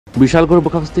Bisalgor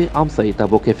Bukasti Amsai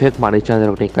Tabo Kephek Manichan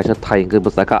Rokni Kasha Thai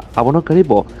Gibasaka Abono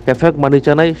Karibo Kephek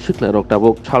Manichanai Sikla Rok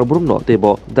Tabo Chalbrum no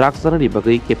Tebo Draxana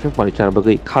Bagi Kephek Manichan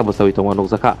Bagi Kabasawi Tomano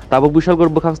Zaka Tabo Bisalgor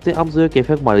Bukasti Amsai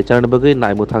Kephek Manichan Bagi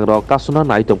Naimutang Rok Kasuna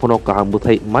Naitopono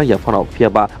Kahambutai Maya Fano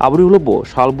Fiaba Abrulobo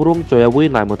Shalburum Joyawi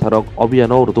Naimutarok Abhiyan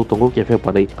Rutongo Kephek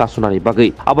Pani Kasuna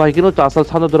Bagi Abahino Tasal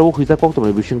Sanadro Hisa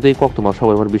Koktum Bishingte Koktuma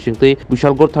Shawan Bishingte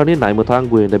Bisalgor Tani Naimutang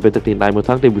Gwin the Betty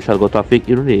Naimutang Bisalgo Traffic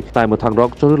Iruni Naimutang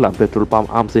Rok Charilam Petrol Pump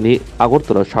Amsini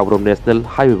Agortora Shabrom National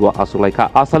Highway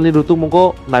Asulaika Asali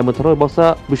Rutumungo Naimutaro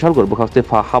Bosa Bisalgor Bukhaste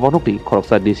Fa Habanuki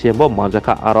Khoroksa December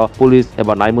Manjaka Aro Police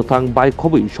Eba Naimutang by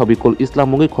Kobi Shobikul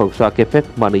Islamungi Khoroksa Kephek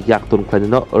Mani Yaktun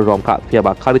Khlainai Romka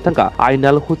Fiaba Kharitanka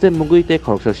Ainal Hussein Mungui Te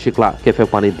Khoroksa Sikla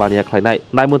Kephek Mani Baniya Khlainai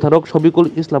Naimutarok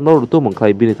Shobikul Islam no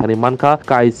Rutumungklai Binithani Manka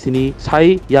Kai Sini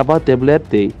Sai Yaba Tablet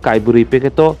Te Kaiburi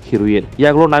Peketo Heroin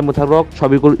Yagro Naimutarok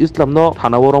Shobikul Islam no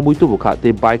Thanawo Rombuitu Buka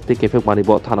Te Bike Te Kephek Mani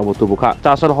Bo Thanawo Buka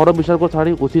Tasal Horo Bisalgor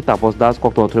Thani Usi Tapos Das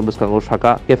Kokton Tremus Kango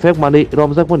Shaka Kephek Mani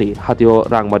Romjakkha Hatio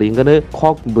Rangmaringane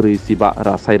Khok Buri Siba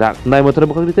Rasaira Naimutar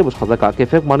Bukakite Bushazaka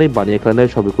Kephek Mani Baniya Khlainai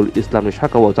Shobikul Islam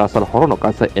Shaka Wo Tasal Horo no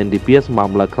Kasa NDPS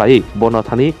Mamla Khlai Bona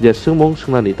Thani Je Sungmung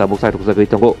Sungnani Tabuk Sai Tukjagai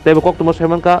Tango Tebe Koktomo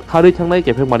Semanka Khari Thangnai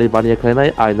Kephek Mani Baniya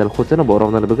Khlainai Ainal Hussein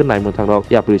Boromnan Bugin Naimutang Rok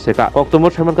Yapri Seka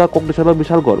Koktomo Semanka Kokdisalo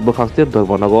Bisalgor Bukhastir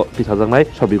Dorbonago Tisajangnai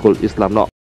Shobikul Islam no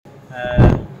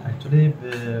Actually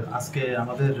আজকে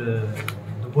আমাদের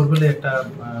দুপুরবেলা একটা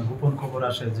গোপন খবর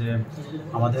আসে যে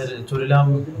আমাদের Charilam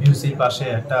music পাশে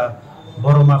একটা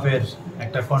বড় মাপের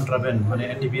একটা কন্ট্রাব্যান্ড মানে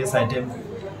এনডিপিএস আইটেম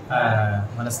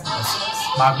মানে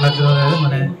স্মাগলারের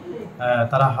মানে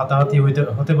তারা হাতাহাতি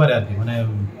হতে পারে আর কি মানে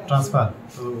ট্রান্সফার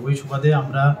তো ওই সুবাদে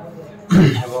আমরা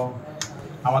এবং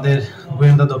আমাদের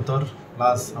গোয়েন্দা দপ্তর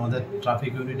প্লাস আমাদের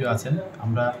ট্রাফিক ইউনিটও আছেন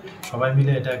আমরা সবাই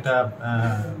মিলে এটা একটা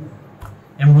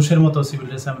এমবুশের মতো সিভিল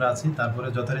ড্রেসে আমরা আছি তারপরে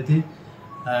যথারীতি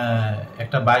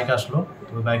একটা বাইক আসলো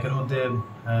তো বাইকের মধ্যে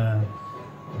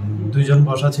দুইজন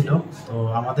বসা ছিল তো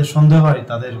আমাদের সন্দেহ হয়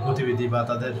তাদের গতিবিধি বা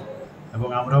তাদের এবং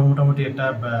আমরাও মোটামুটি একটা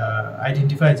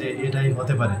আইডেন্টিফাই যে এটাই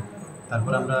হতে পারে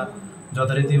তারপর আমরা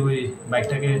যথারীতি ওই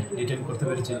বাইকটাকে ডিটেন করতে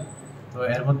পেরেছি তো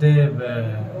এর মধ্যে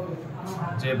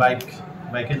যে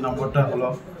বাইকের নম্বরটা হলো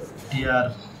TR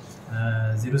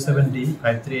 07D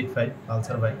 5385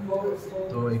 পালসার বাইক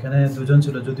তো এখানে দুজন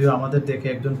ছিল যদিও আমাদের দেখে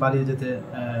একজন পালিয়ে যেতে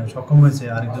সক্ষম হয়েছে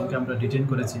আরেকজনকে আমরা ডিটেন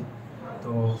করেছি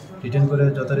তো ডিটেন করে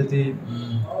যথারীতি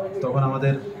তখন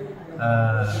আমাদের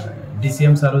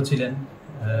ডিসিএম স্যারও ছিলেন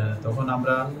তখন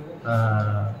আমরা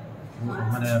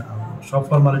মানে সব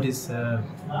ফর্মালিটিস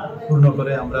পূর্ণ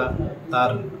করে আমরা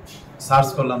তার সার্চ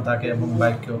করলাম তাকে এবং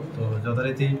বাইককেও তো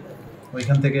যথারীতি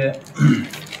ওইখান থেকে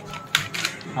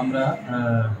আমরা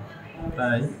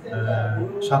প্রায়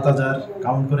 7000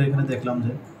 কাউন্ট করে এখানে দেখলাম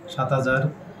যে 7000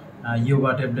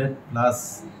 ইয়োবা ট্যাবলেট প্লাস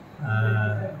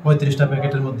 35টা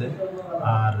প্যাকেটের মধ্যে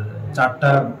আর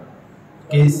 4টা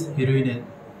কেস হিরোইনের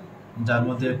যার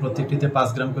মধ্যে প্রত্যেকটিতে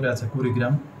 5 গ্রাম করে আছে 20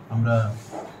 গ্রাম আমরা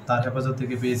তার হেফাজত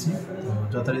থেকে পেয়েছি তো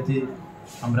যথারীতি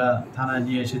আমরা থানায়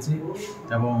নিয়ে এসেছি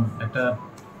এবং একটা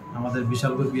আমাদের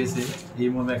বিশালগড় পিএসএ এই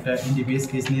মর্মে একটা এনডিপিএস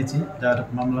কেস নিয়েছি যার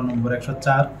মামলা নম্বর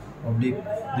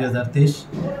 104/2023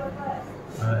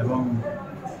 এবং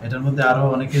এটার মধ্যে আরও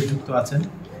অনেকে যুক্ত আছেন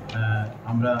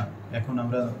আমরা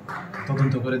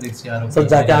তদন্ত করে দেখছি আরও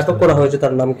যাকে আটক করা হয়েছে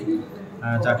তার নাম কি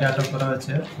যাকে আটক করা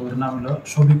হয়েছে ওর নাম হলো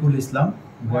শফিকুল ইসলাম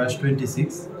বয়স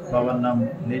 26 বাবার নাম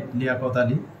লিয়াকত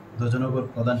আলী দজনগর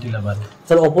প্রধান টিলাবাড়ি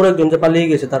স্যার অপর একজন যে পালিয়ে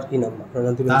গেছে তার কি নাম আপনারা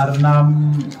জানতে পেরেছেন তার নাম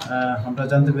আমরা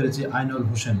জানতে পেরেছি আইনুল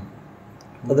হোসেন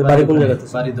তাদের বাড়ি কোন জায়গাতে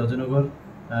বাড়ি দজনগর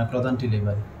প্রধান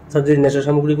টিলাবাড়ি স্যার যে নেশা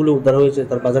সামগ্রীগুলো উদ্ধার হয়েছে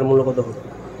তার বাজার মূল্য কত হবে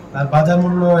তার বাজার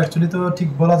মূল্য অ্যাকচুয়ালি তো ঠিক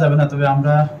বলা যাবে না তবে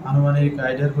আমরা আনুমানিক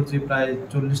আইডিয়া করছি প্রায়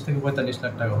 40 থেকে 45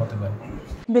 লাখ টাকা হতে পারে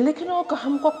বেলেখিনো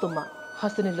কাহাম কক্তমা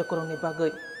হাসিনি লোকরনি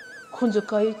বাগৈ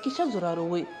খুনজকাই কিসা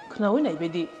জোরারুই খনাউই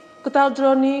নাইবেদি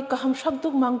কতাদ্রনি কাহাম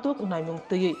শাকদুক মাংদুক নাইমুং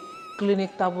তৈই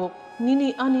ক্লিনিক তাবুক নিনি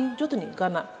আনি যতনি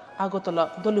গানা আগতলা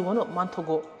দলিওনো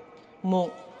মানথগো মুং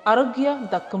আরোগ্য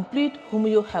the complete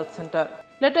homeo health centre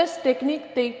latest technique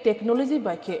তে টেকনোলজি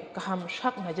বাইকে কাহাম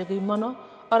শাক নাইজাগৈ মানো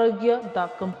আরোগ্য the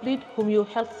complete homeo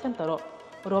health centre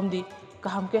রমদি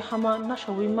কাহামকে হামা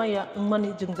নাসাউই মায়া উংমানি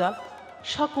জংজাল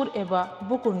শাকুর एबा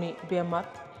बुकुरनि बेमार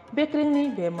बेक्रिंनि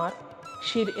बेमार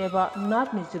शिर एबा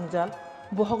नार्भनि जंजाल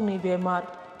बहगनि बेमार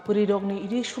पुरी रोगनि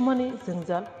रिसुमानि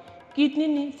जंजाल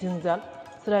किडनीनि जंजाल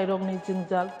स्राय रोगनि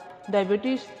जंजाल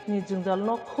डायबिटिसनि जंजाल न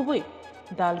खुबै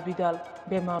दाल बिदाल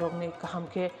बेमार रोगनि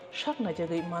काहामके शाक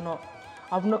नाइजागै मानो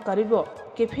आबनो कारिबो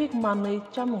केफेक मानै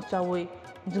चामुं चावै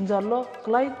जंजाल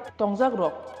क्लाइ तंजाग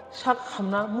रोग शाक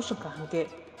हामना मुसुका हांके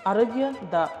आरोग्य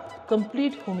दा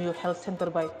complete homeo health centre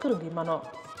bye Korangi मानो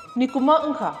निकुमा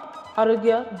अंखा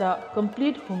Arogya the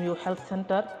Complete Homeo Health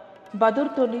Center,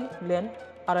 Badurtoli Lane,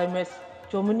 RMS,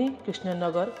 Chomini,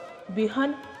 Krishnanagar,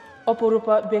 Abhiyan,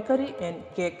 Oporupa Bakery and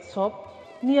Cake Shop,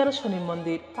 near Shani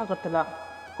Mandir, Agartala.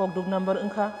 Kogdug number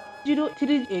Unka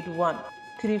 0381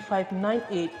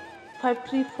 3598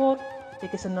 534,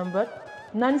 location number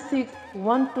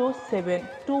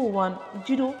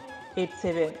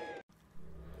 9612721087.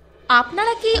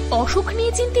 আপনারা কি অসুখ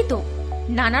নিয়ে চিন্তিত?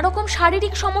 নানা রকম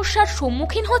শারীরিক সমস্যার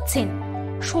সম্মুখীন হচ্ছেন?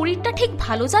 শরীরটা ঠিক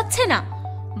ভালো যাচ্ছে না?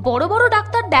 বড় বড়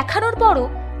ডাক্তার দেখানোর পরও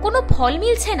কোনো ফল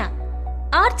মিলছে না?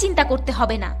 আর চিন্তা করতে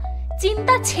হবে না,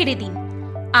 চিন্তা ছেড়ে দিন।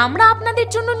 আমরা আপনাদের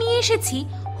জন্য নিয়ে এসেছি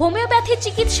হোমিওপ্যাথি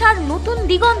চিকিৎসার নতুন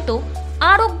দিগন্ত,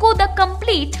 আরোগ্য the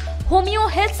complete homeo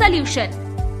health solution.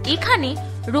 এখানে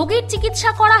রোগের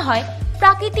চিকিৎসা করা হয়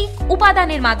প্রাকৃতিক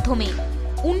উপাদানের মাধ্যমে।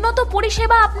 উন্নত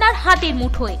পরিষেবা আপনার হাতের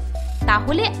মুঠোয়।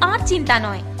 তাহলে আর চিন্তা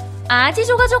নয়, আজই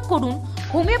যোগাযোগ করুন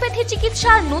হোমিওপ্যাথি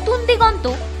চিকিৎসার নতুন দিগন্ত,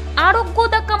 আরোগ্য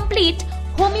দ্য কমপ্লিট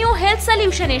হোমিও হেলথ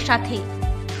সলিউশনের সাথে।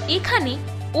 এখানে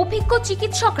অভিজ্ঞ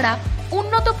চিকিৎসকরা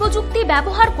উন্নত প্রযুক্তি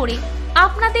ব্যবহার করে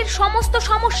আপনাদের সমস্ত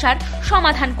সমস্যার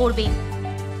সমাধান করবেন।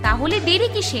 তাহলে দেরি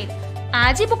কিসের?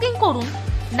 আজই বুকিং করুন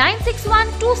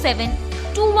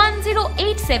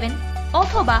 9612721087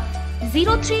 অথবা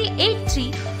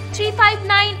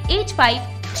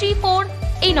 0383359853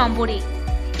 এই নম্বরে।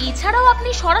 এছাড়াও আপনি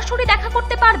সরাসরি দেখা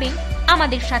করতে পারবেন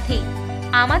আমাদের সাথে।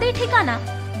 আমাদের ঠিকানা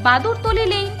বাদুরতলি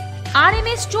লেন,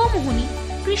 RMS চৌমুহনী,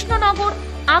 কৃষ্ণনগর,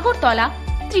 আগরতলা,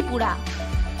 ত্রিপুরা।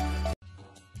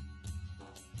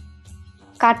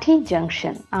 কাঠি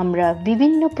জাংশন। আমরা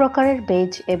বিভিন্ন প্রকারের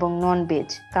ভেজ এবং নন ভেজ,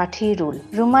 কাঠি রোল,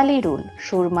 রুমালি রোল,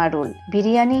 সুরমা রোল,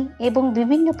 বিরিয়ানি এবং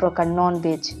বিভিন্ন প্রকার নন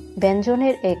ভেজ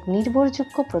ব্যঞ্জনের এক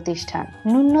নির্ভরযোগ্য প্রতিষ্ঠান।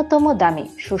 ন্যূনতম দামে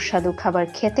সুস্বাদু খাবার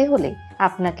খেতে হলে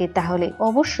আপনাকে তাহলে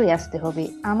অবশ্যই আসতে হবে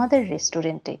আমাদের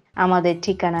রেস্টুরেন্টে। আমাদের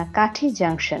ঠিকানা কাঠি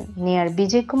জাংশন, নিয়ার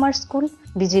বিজয় কুমার স্কুল,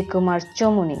 বিজয় কুমার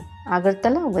চৌমুহনী,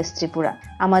 আগরতলা, ওয়েস্ট ত্রিপুরা।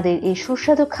 আমাদের এই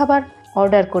সুস্বাদু খাবার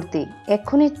অর্ডার করতে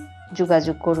এক্ষুনি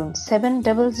যোগাযোগ করুন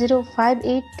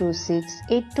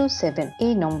 7005826827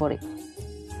 এই নম্বরে।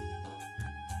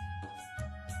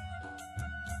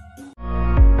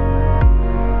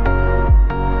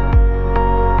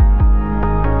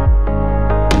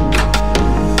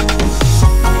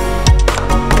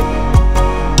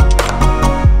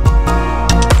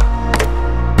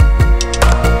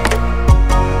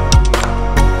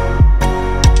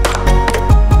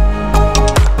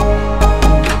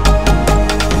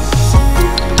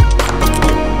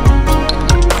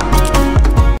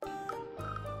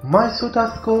 My Suta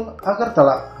School,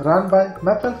 Agartala, run by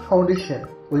Maple Foundation.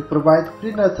 We provide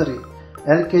pre-nursery,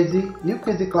 LKG,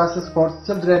 UKG classes for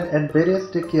children and various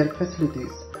daycare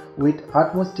facilities with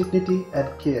utmost dignity and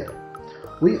care.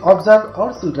 We observe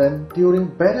our children during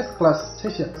various class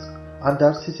sessions under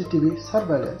CCTV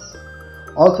surveillance.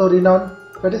 Also, renowned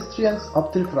pedestrians of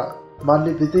Tripura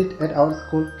monthly visit at our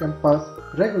school campus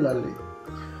regularly.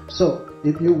 So,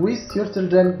 if you wish your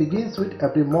children begins with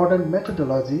every modern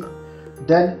methodology,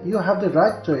 then you have the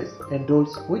right choice.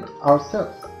 Enrolls with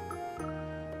ourselves.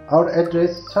 Our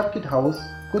address: Circuit House,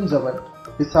 Kunjavan,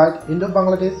 beside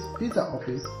Indo-Bangladesh Visa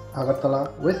Office, Agartala,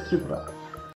 West Tripura.